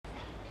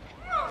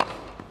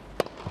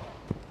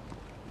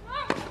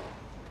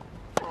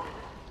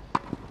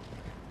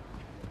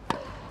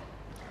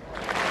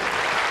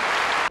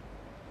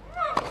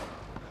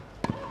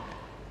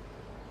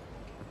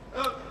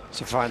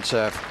It's a fine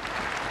serve.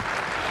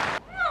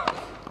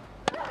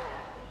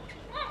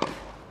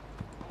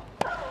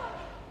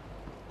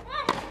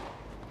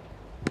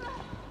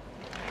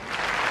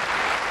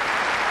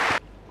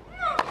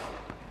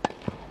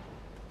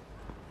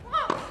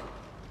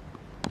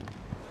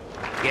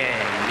 Yeah,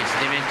 Miss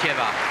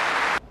Dementieva.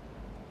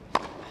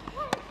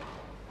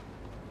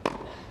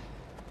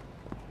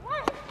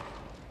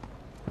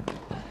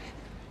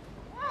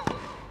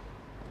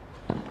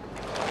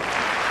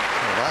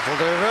 That'll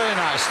do very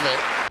nicely.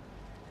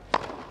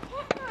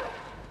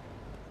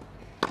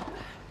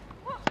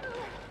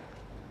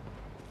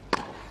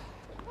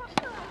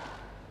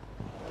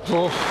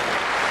 Oh.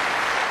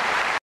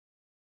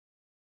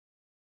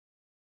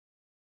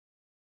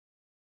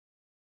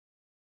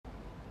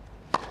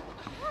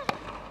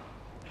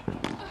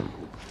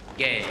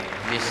 Yeah,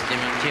 Miss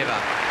Dementieva.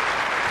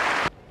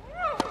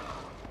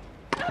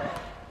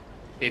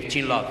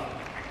 15 love.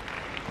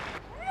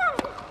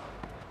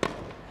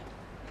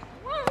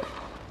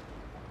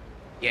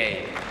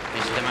 Yeah,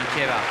 Miss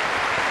Dementieva.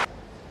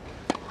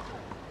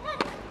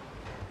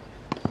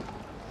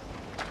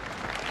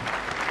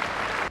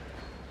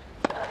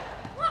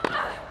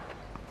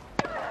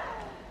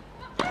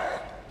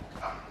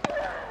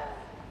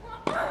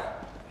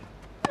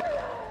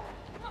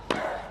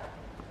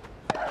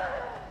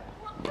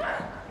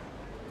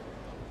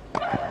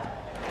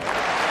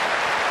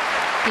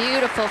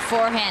 Beautiful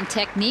forehand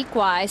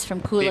technique-wise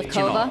from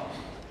Kulikova.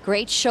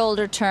 Great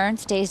shoulder turn,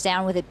 stays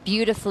down with it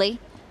beautifully.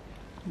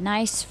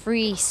 Nice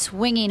free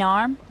swinging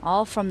arm,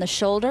 all from the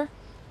shoulder.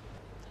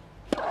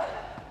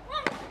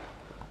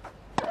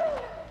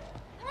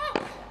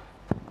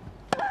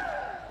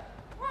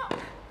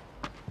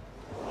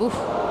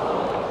 Oof.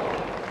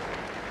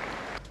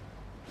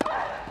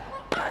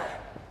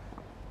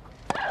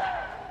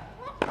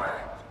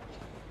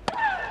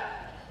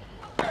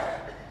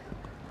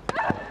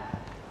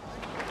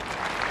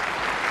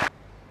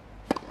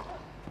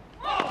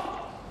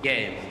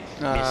 Game, Miss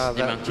That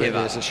Dementieva.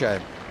 really is a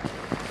shame.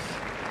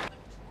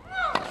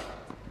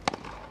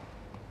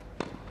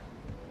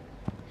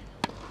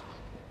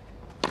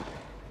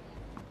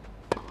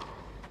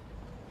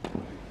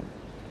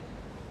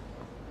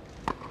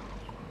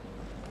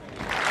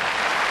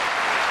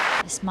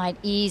 This might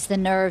ease the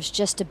nerves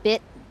just a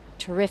bit.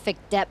 Terrific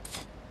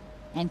depth,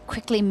 and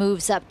quickly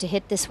moves up to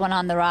hit this one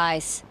on the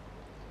rise.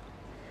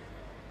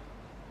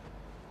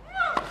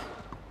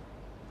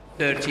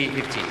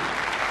 30-15.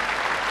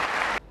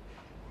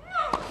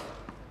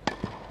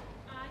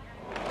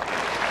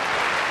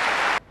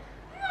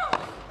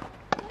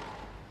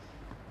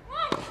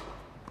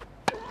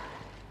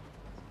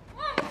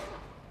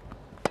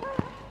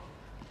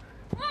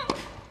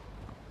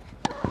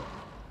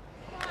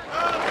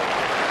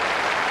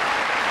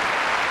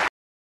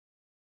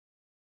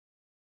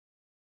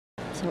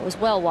 So it was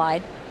well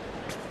wide.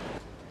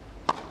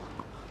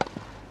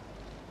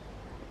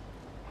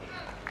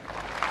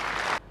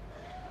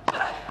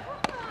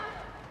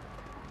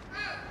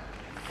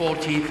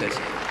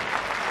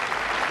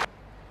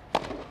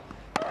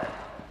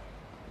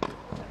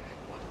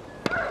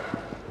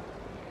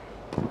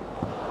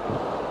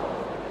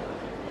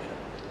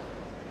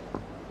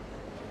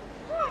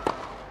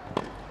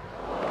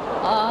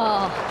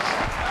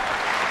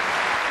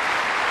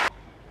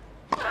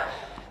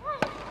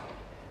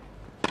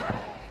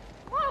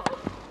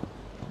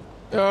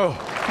 Oh.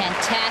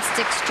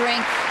 Fantastic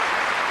strength.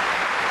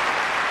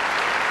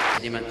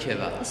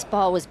 Dementieva. This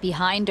ball was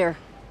behind her.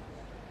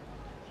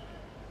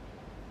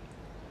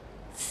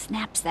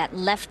 Snaps that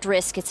left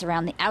wrist, gets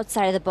around the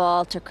outside of the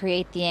ball to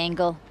create the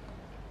angle.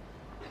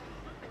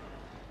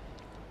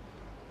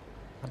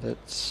 And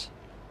it's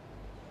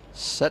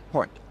set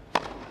point.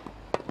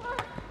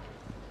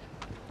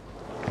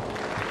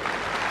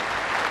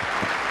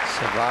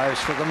 Survives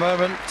for the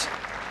moment.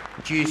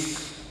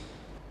 Juice.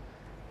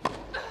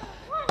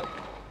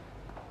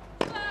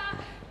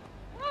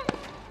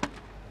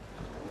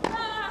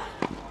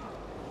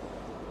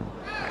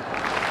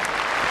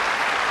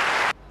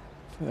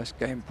 First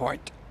game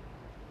point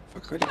for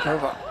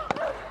Kulikova.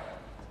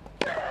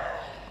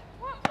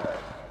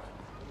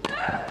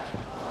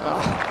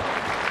 Oh.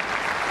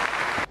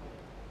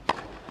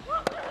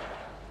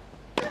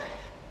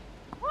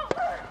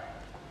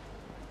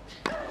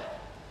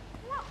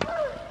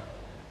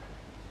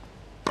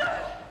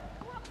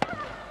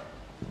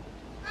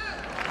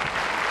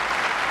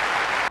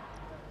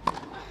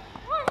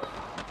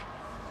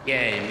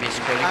 Yeah, Miss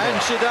Kulikova.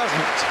 And she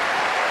doesn't.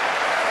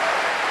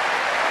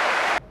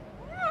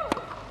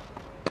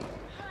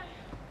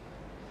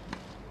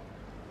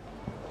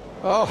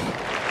 Oh,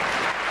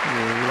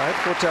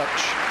 delightful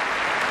touch.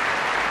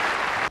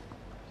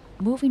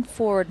 Moving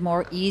forward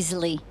more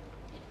easily.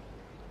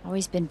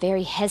 Always been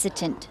very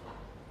hesitant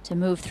to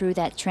move through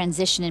that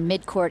transition in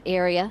mid-court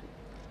area.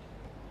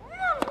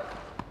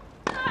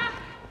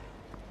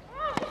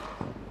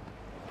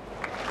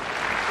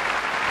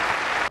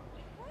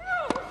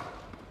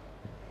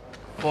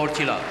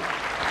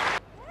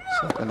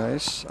 Second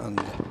ace and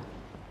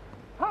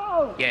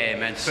yeah,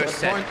 man, first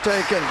set. Point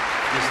taken.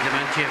 Miss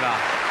Dementieva.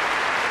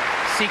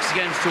 6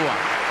 games to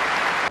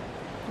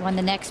 1. Won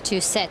the next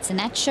 2 sets, and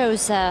that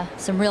shows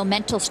some real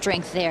mental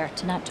strength there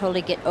to not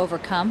totally get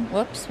overcome.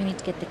 Whoops, we need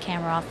to get the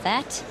camera off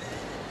that.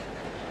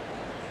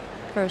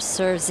 First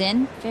serves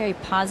in, very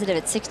positive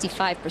at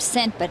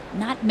 65%, but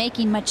not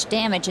making much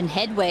damage and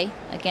headway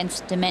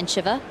against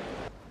Dementieva.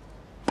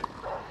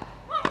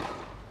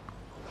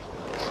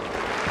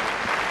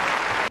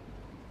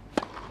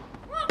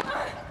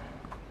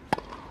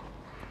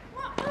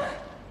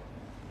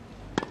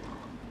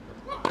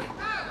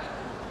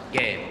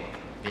 Game,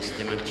 Miss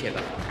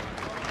Dementieva.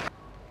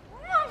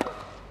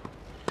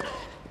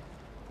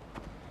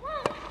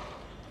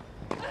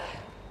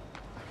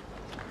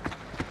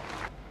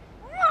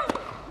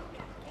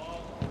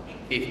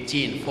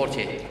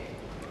 $15-40.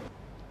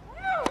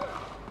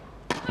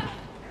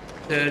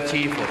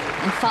 30-40.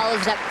 And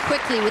follows up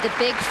quickly with a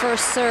big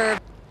first serve.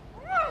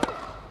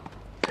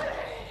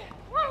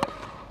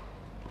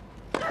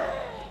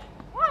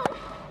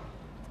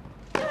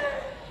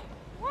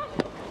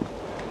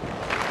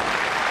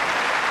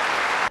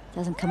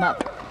 Doesn't come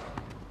up.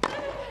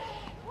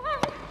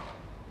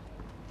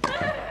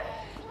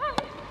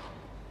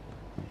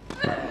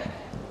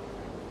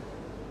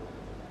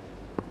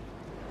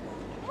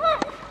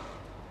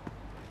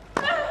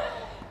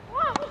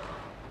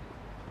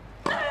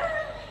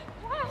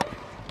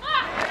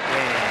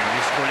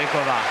 Miss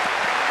Kulikova.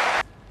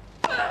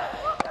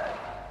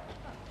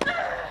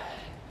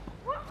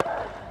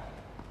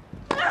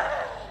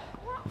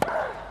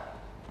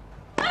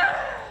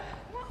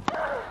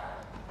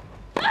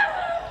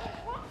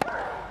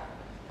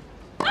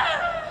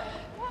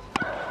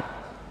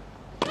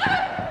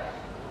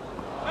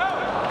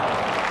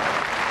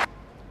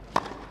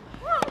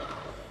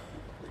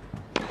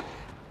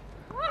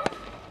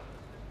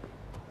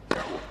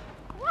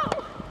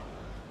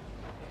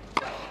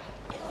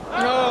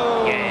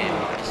 Game,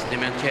 Miss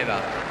Dementieva.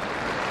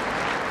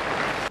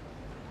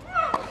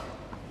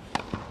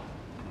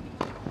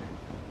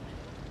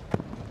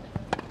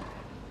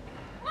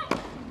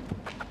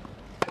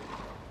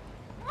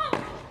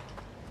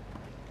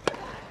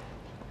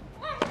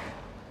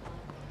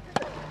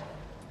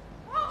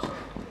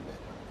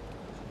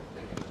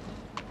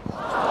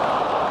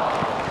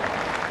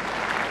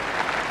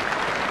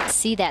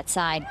 See that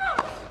side.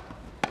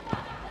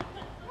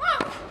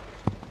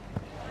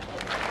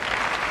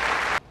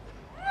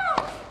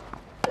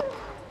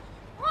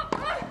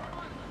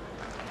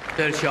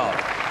 Third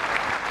shot.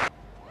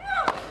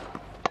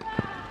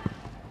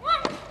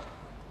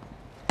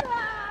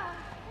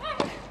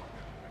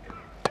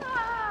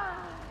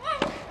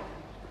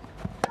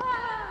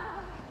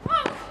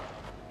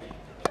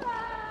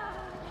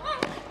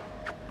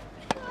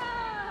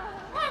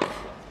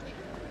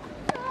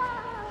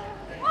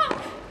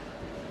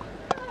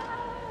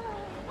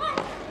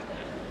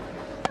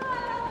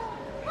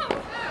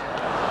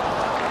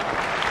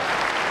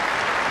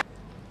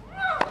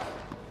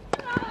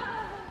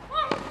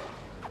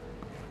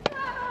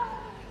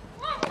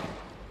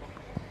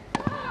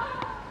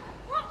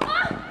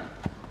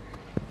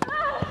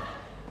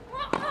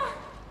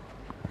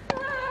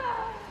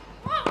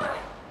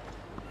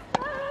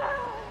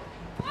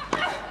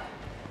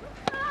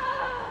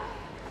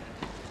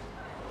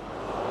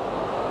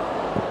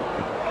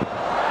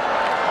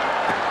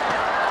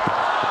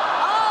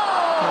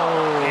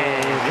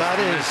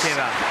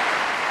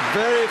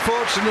 Very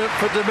fortunate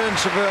for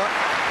Dementieva.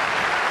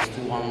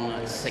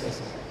 1 second.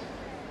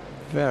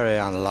 Very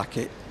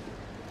unlucky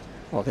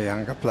for the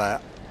younger player.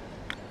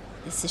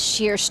 This is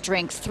sheer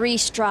strength. 3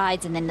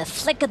 strides and then the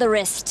flick of the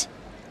wrist.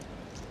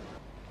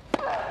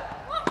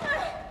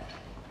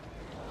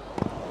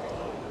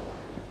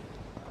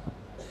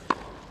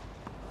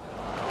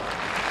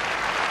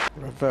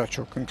 A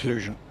virtual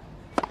conclusion.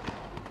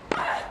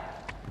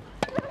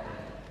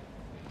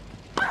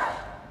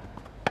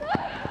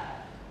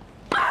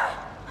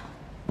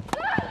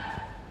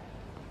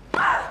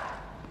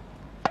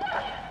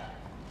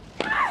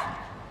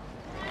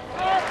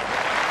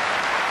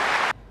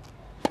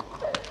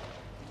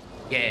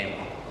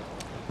 Game,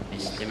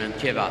 Miss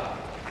Dementieva.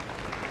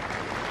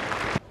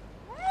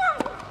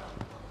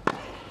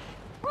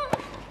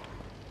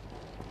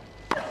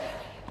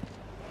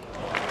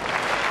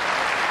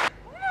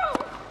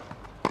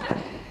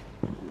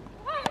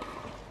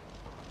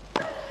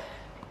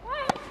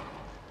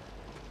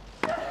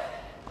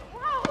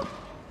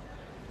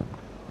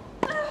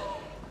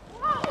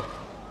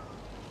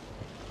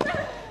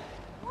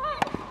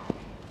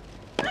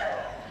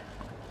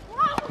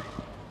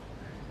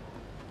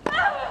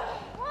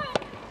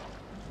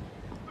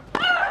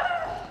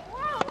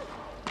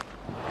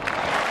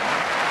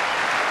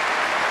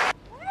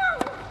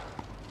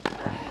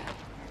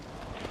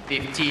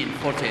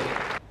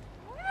 $15-40.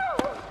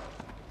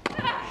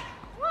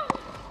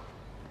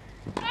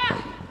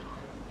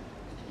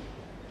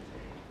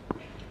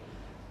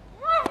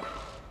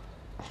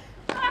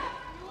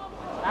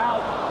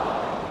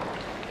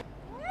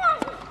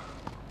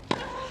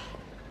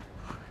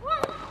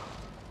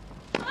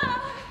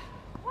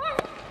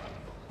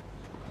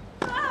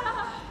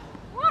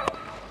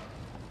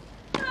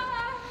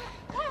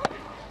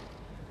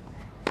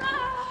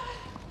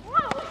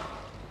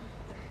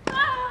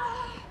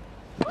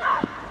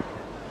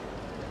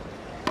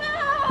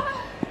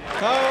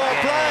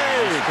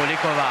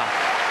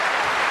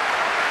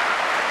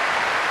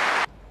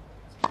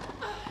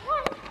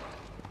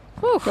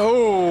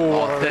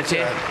 Oh,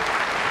 30.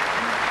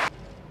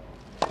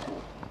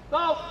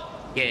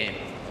 Game,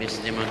 Miss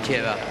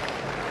Dementieva.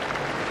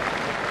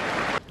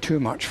 too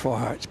much for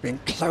her. It's been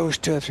close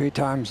 2 or 3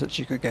 times that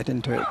she could get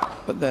into it,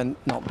 but then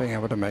not being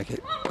able to make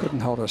it. Couldn't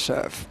hold her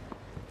serve.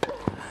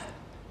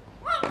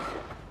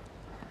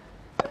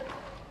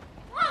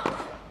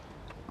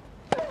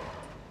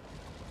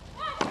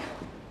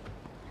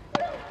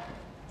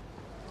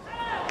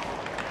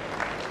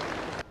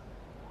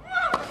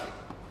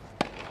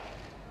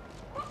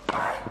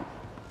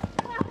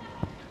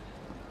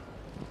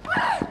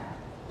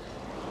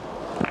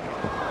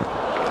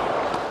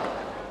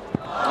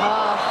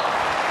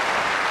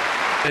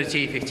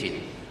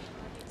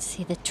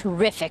 See the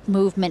terrific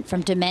movement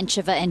from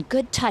Dementieva and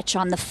good touch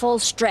on the full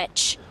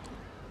stretch.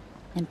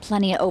 And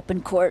plenty of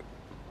open court.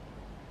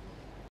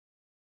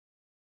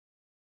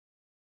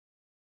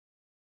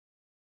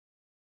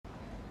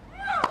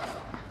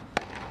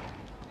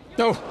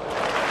 No.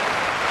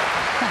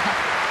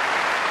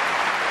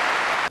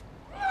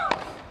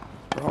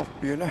 Well,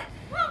 Buehler.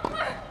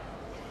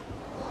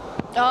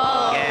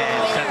 Oh,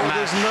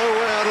 There's no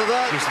way out of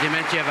that. Miss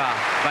Dementieva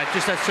by 2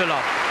 sets to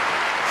love.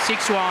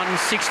 6-1,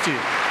 6-2.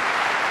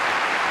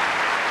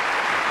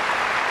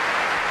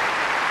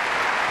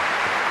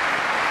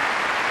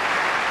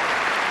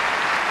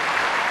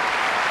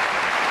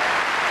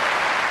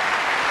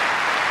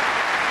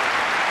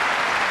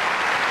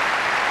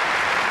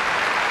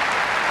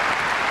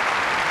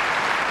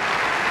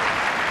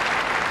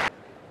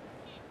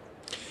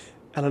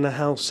 Elena,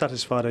 how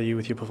satisfied are you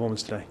with your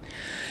performance today?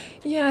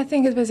 Yeah, I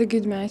think it was a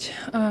good match.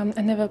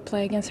 I never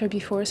played against her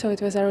before, so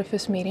it was our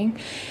first meeting.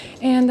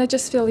 And I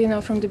just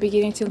feel, from the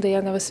beginning till the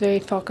end, I was very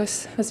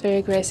focused, was very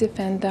aggressive,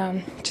 and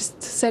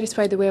just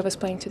satisfied the way I was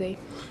playing today.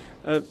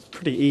 A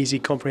pretty easy,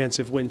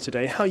 comprehensive win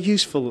today. How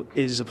useful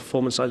is a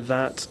performance like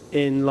that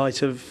in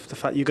light of the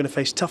fact you're going to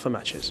face tougher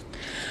matches?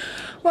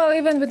 Well,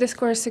 even with the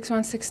score 6-1,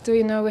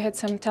 6-2, we had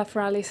some tough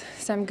rallies,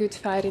 some good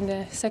fight in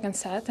the second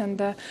set,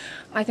 and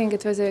I think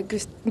it was a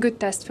good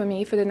test for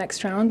me for the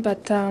next round.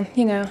 But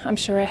I'm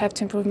sure I have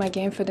to improve my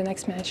game for the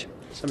next match.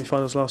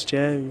 Semi-finals last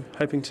year.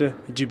 Do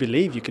you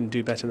believe you can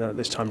do better than that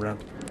this time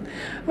around?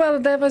 Well,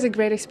 that was a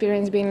great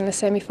experience being in the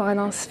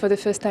semi-finals for the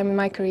first time in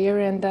my career,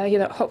 and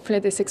hopefully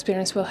this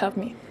experience will help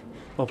me.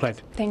 Well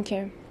played. Thank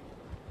you.